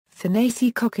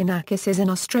Thanasi Kokkinakis is an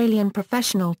Australian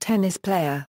professional tennis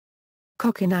player.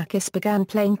 Kokkinakis began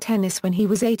playing tennis when he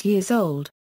was 8 years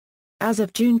old. As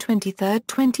of June 23,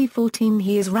 2014,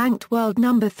 he is ranked world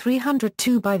number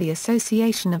 302 by the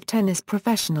Association of Tennis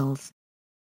Professionals.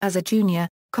 As a junior,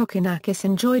 Kokkinakis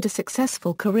enjoyed a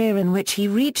successful career in which he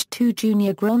reached 2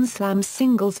 junior Grand Slam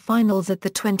singles finals at the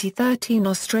 2013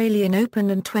 Australian Open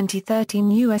and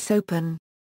 2013 US Open.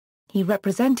 He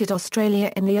represented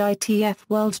Australia in the ITF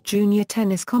World Junior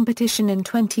Tennis Competition in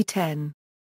 2010.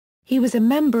 He was a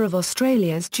member of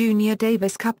Australia's Junior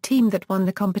Davis Cup team that won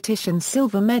the competition's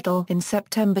silver medal in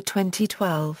September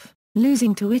 2012,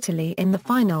 losing to Italy in the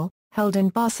final, held in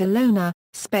Barcelona,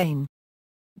 Spain.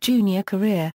 Junior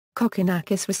career: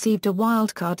 Kokkinakis received a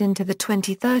wildcard into the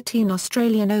 2013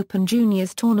 Australian Open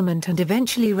Juniors tournament and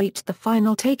eventually reached the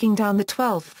final, taking down the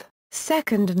 12th,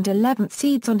 2nd and 11th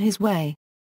seeds on his way.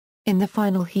 In the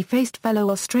final he faced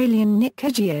fellow Australian Nick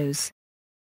Kyrgios.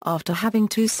 After having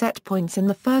 2 set points in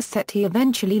the first set, he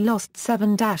eventually lost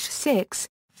 7-6,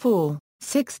 4,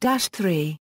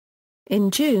 6-3.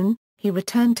 In June, he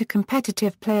returned to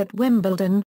competitive play at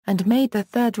Wimbledon, and made the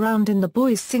third round in the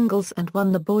boys' singles and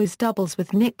won the boys' doubles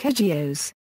with Nick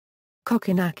Kyrgios.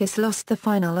 Kokkinakis lost the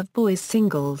final of boys'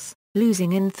 singles,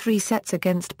 losing in 3 sets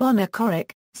against Bonner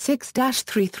Coric,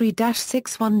 6-3,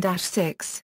 3-6,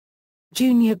 1-6.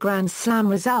 Junior Grand Slam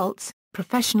results: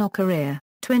 professional career,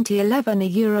 2011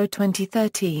 Euro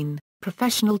 2013,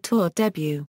 professional tour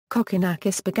debut.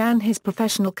 Kokkinakis began his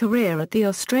professional career at the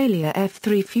Australia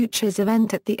F3 Futures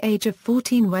event at the age of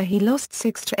 14, where he lost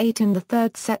 6-8 in the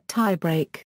third set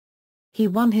tiebreak. He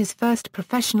won his first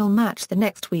professional match the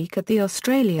next week at the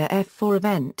Australia F4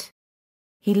 event.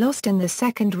 He lost in the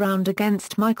second round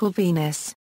against Michael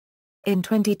Venus. In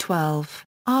 2012,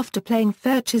 after playing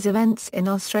Futures events in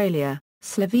Australia,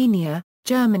 Slovenia,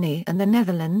 Germany and the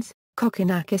Netherlands,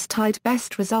 Kokkinakis tied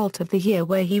best result of the year,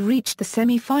 where he reached the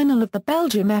semi-final of the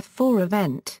Belgium F4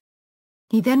 event.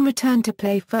 He then returned to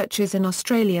play Futures in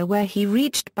Australia, where he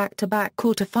reached back-to-back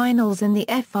quarter-finals in the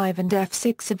F5 and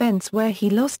F6 events, where he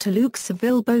lost to Luke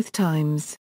Saville both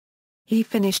times. He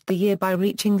finished the year by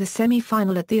reaching the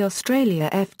semi-final at the Australia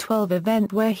F12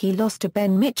 event, where he lost to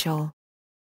Ben Mitchell.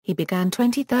 He began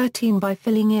 2013 by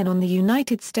filling in on the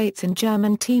United States and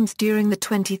German teams during the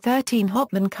 2013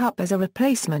 Hopman Cup as a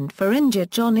replacement for injured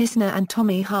John Isner and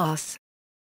Tommy Haas.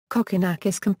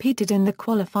 Kokkinakis competed in the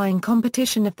qualifying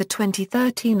competition of the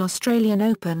 2013 Australian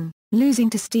Open, losing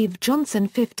to Steve Johnson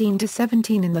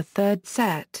 15-17 in the third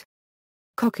set.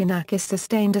 Kokkinakis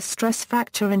sustained a stress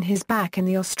fracture in his back in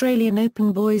the Australian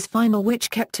Open boys final,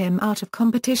 which kept him out of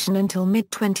competition until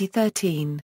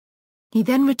mid-2013. He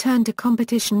then returned to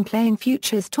competition, playing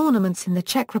futures tournaments in the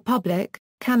Czech Republic,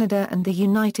 Canada and the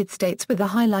United States, with the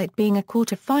highlight being a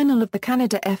quarter-final of the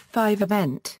Canada F5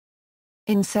 event.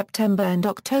 In September and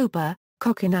October,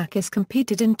 Kokkinakis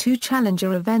competed in 2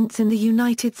 challenger events in the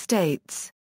United States.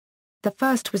 The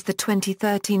first was the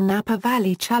 2013 Napa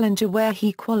Valley Challenger, where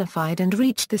he qualified and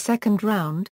reached the second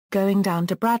round, going down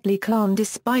to Bradley Clarn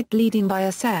despite leading by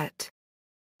a set.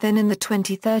 Then in the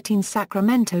 2013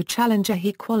 Sacramento Challenger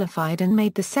he qualified and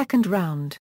made the second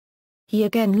round. He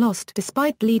again lost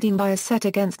despite leading by a set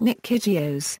against Nick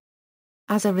Kyrgios.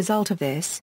 As a result of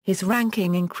this, his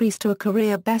ranking increased to a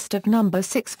career best of number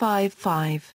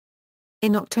 655.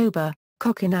 In October,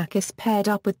 Kokkinakis paired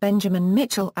up with Benjamin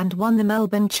Mitchell and won the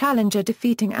Melbourne Challenger,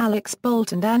 defeating Alex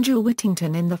Bolt and Andrew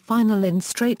Whittington in the final in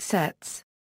straight sets.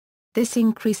 This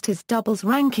increased his doubles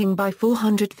ranking by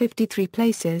 453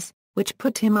 places, which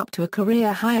put him up to a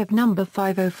career high of number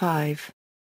 505.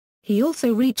 He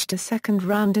also reached a second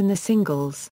round in the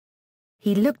singles.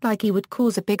 He looked like he would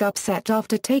cause a big upset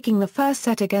after taking the first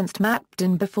set against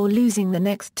Mapton before losing the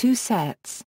next 2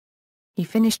 sets. He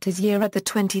finished his year at the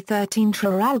 2013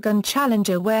 Traralgon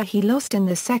Challenger, where he lost in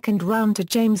the second round to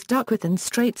James Duckworth in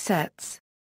straight sets.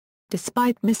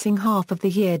 Despite missing half of the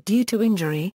year due to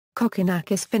injury,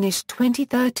 Kokkinakis finished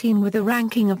 2013 with a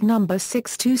ranking of number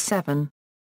 627.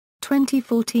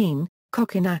 2014,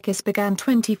 Kokkinakis began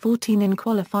 2014 in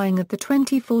qualifying at the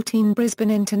 2014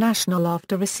 Brisbane International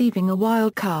after receiving a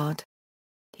wild card.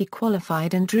 He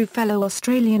qualified and drew fellow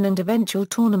Australian and eventual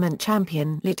tournament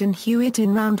champion Leighton Hewitt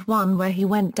in round 1, where he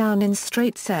went down in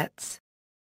straight sets.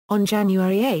 On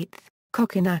January 8,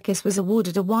 Kokkinakis was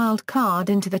awarded a wild card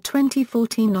into the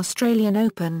 2014 Australian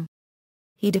Open.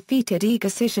 He defeated Igor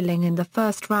Sijling in the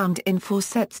first round in 4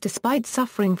 sets despite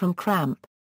suffering from cramp.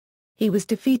 He was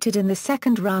defeated in the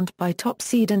second round by top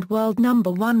seed and world number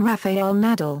 1 Rafael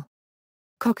Nadal.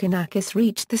 Kokkinakis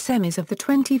reached the semis of the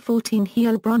 2014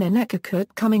 Heilbronn Cup,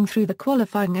 coming through the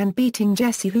qualifying and beating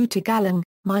Jesse Houghton,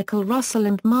 Michael Russell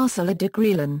and Marcelo de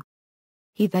Grelin.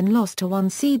 He then lost to 1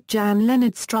 seed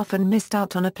Jan-Lennard Struff and missed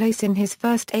out on a place in his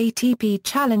first ATP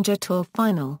Challenger Tour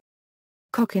final.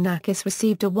 Kokkinakis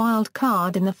received a wild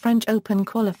card in the French Open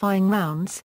qualifying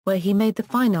rounds, where he made the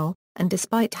final, and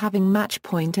despite having match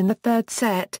point in the third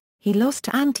set, he lost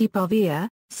to Ante Pavia,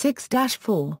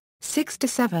 6-4,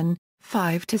 6-7,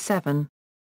 5-7.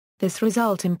 This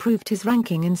result improved his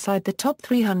ranking inside the top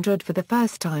 300 for the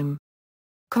first time.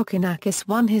 Kokkinakis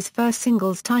won his first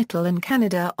singles title in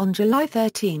Canada on July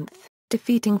 13,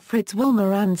 defeating Fritz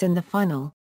Wilmerans in the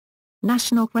final.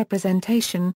 National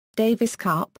representation, Davis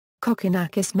Cup.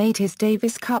 Kokkinakis made his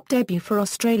Davis Cup debut for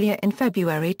Australia in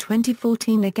February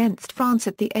 2014 against France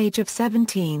at the age of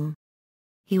 17.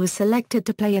 He was selected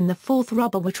to play in the fourth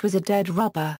rubber, which was a dead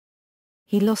rubber.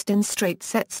 He lost in straight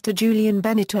sets to Julian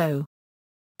Benito.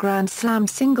 Grand Slam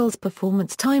singles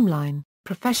performance timeline,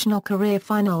 professional career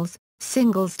finals,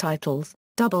 singles titles,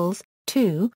 doubles,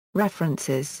 2,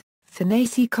 references,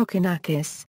 Thanasi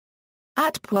Kokkinakis.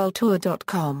 At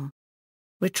PuelTour.com.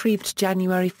 Retrieved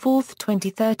January 4,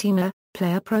 2013.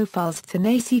 Player profiles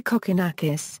Thanasi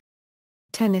Kokkinakis.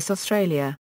 Tennis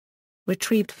Australia.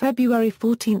 Retrieved February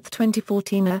 14,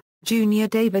 2014. Junior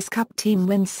Davis Cup team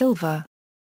wins silver.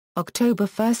 October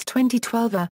 1,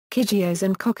 2012. Kyrgios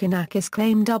and Kokkinakis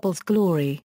claim doubles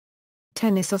glory.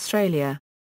 Tennis Australia.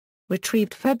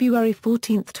 Retrieved February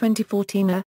 14,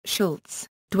 2014. Schultz,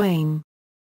 Dwayne.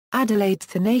 Adelaide's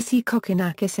Thanasi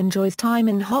Kokkinakis enjoys time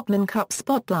in Hopman Cup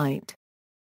spotlight.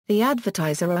 The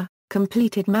Advertiser,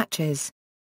 completed matches.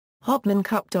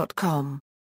 HopmanCup.com.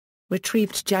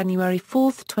 Retrieved January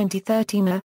 4,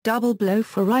 2013. Double blow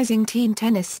for rising teen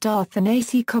tennis star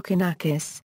Thanasi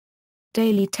Kokkinakis.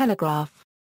 Daily Telegraph.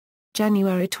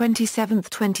 January 27,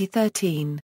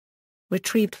 2013.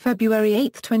 Retrieved February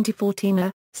 8,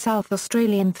 2014. South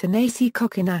Australian Thanasi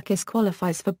Kokkinakis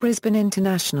qualifies for Brisbane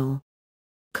International.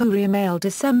 Courier Mail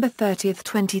December 30,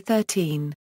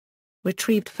 2013.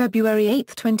 Retrieved February 8,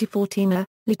 2014.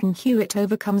 Lytton Hewitt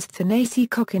overcomes Thanasi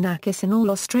Kokkinakis in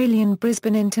All-Australian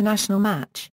Brisbane International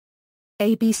match.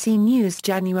 ABC News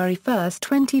January 1,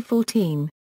 2014.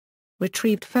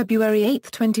 Retrieved February 8,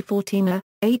 2014.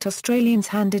 8 Australians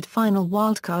handed final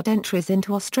wildcard entries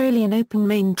into Australian Open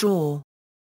main draw.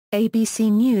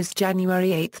 ABC News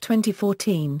January 8,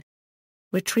 2014.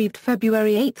 Retrieved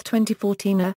February 8,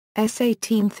 2014.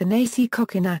 S18 Thanasi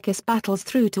Kokkinakis battles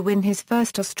through to win his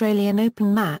first Australian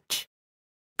Open match.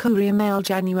 Courier Mail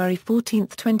January 14,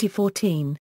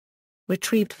 2014.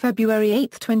 Retrieved February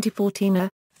 8, 2014.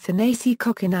 Thanasi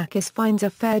Kokkinakis finds a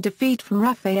fair defeat from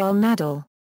Rafael Nadal.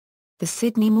 The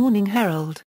Sydney Morning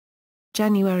Herald.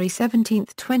 January 17,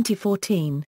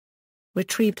 2014.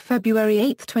 Retrieved February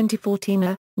 8,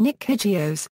 2014. Nick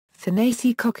Kyrgios,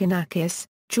 Thanasi Kokkinakis,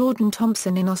 Jordan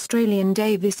Thompson in Australian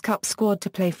Davis Cup squad to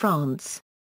play France.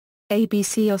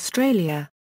 ABC Australia.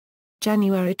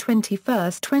 January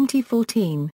 21,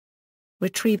 2014.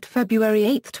 Retrieved February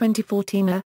 8,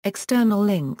 2014. External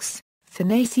links.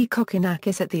 Thanasi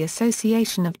Kokkinakis at the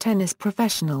Association of Tennis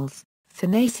Professionals.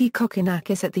 Thanasi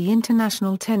Kokkinakis at the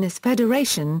International Tennis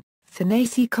Federation.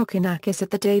 Thanasi Kokkinakis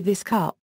at the Davis Cup.